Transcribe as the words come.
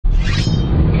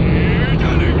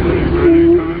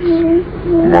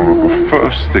one of the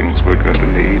first things we're going to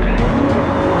need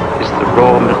is the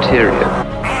raw material.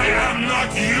 I am not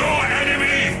your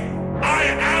enemy! I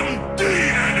am the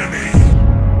enemy!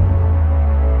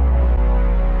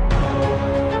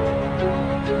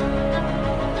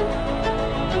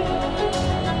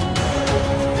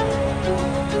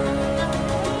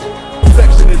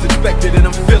 Perfection is expected and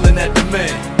I'm feeling that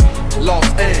demand. Los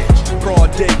Angeles,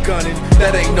 broad day gunning.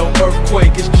 That ain't no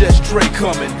earthquake, it's just Dre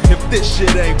coming. If this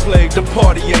shit ain't played, the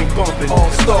party ain't bumping.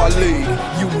 All-Star League,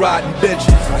 you riding benches,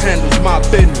 handles my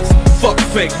business. Fuck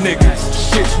fake niggas,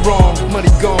 shit's wrong, money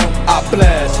gone, I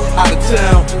blast. Out of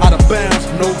town, out of bounds,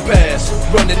 no pass.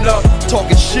 Running up,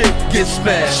 talking shit, get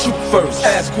smashed. Shoot first,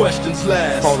 ask questions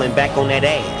last. Falling back on that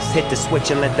ass, hit the switch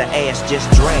and let the ass just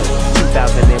drain.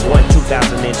 2001,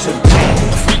 2002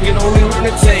 We can only learn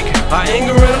to take our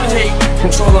anger and our hate,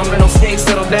 control our mental state,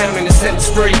 settle down and set it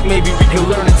straight. Maybe we can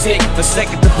learn to take a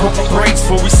second to pump our brakes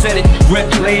before we set it, rep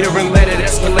later and let it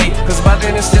escalate. Cause by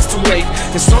then it's just too late.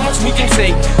 There's so much we can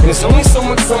take, and there's only so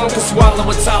much someone can swallow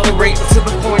or tolerate. To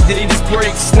the point that he just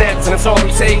breaks, snaps, and that's all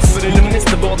it takes. But in the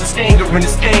midst of all this anger and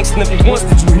this angst, never once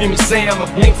did you hear me say I'm a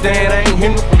gangster and I ain't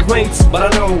hear no complaints. But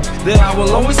I know that I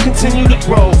will always continue to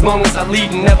grow, as long as I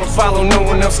lead and never follow no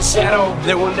one else's shadow.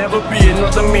 There will never be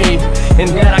another me, and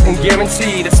that I can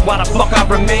guarantee. That's why the fuck I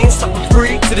remain so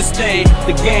free to this day.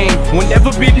 The game will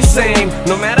never be the same,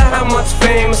 no matter how much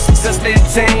fame or success they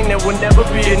attain. There will never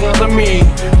be another me,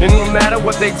 and no matter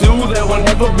what they do, there will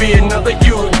never be another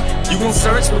you. You can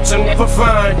search but you'll never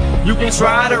find. You can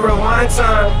try to rewind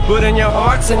time, but in your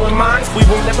hearts and your minds we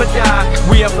will never die.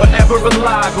 We are forever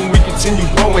alive and we continue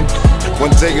growing,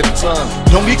 one day at a time.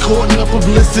 Don't get caught in the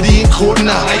publicity and caught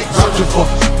in the hype, searching for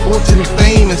fortune and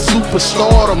fame and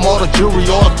superstardom. All the jury,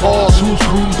 all the cars, who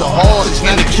screws the hardest.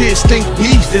 And the kids think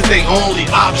beef is their only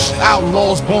option.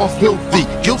 Outlaws born filthy,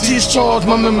 guilty as charged.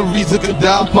 My memories of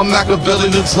Gaddafi, my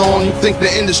Machiavelli lives on. You think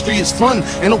the industry is fun?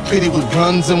 Ain't no pity with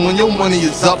guns. And when your money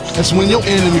is up, that's when your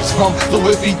enemies come. So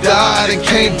if he died and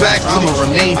came back, I'ma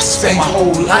remain. I spent my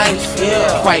whole life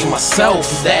fighting myself,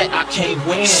 that I can't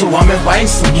win. So I'm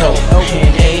advising yo,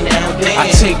 and now then I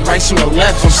take right from the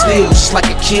left. I'm still just like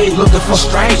a kid looking for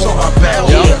stripes on my belt.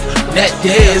 That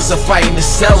there is a fight in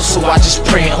itself, so I just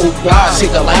pray and hope God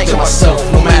take a life to myself.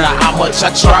 No matter how much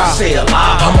I try, stay alive,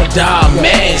 I'ma die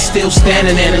mad, still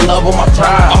standing in love with my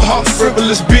pride.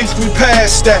 Frivolous beef, we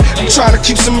past that. I'm trying to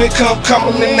keep some income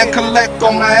coming in and collect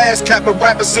on my ass cap, but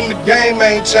rappers in the game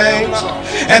ain't changed.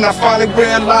 And I finally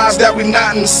realized that we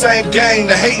not in the same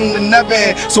game. The hating the never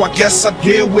end, so I guess I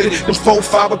deal with it. Them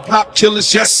 4-5 pop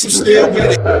killers, yes, I'm still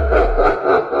with it.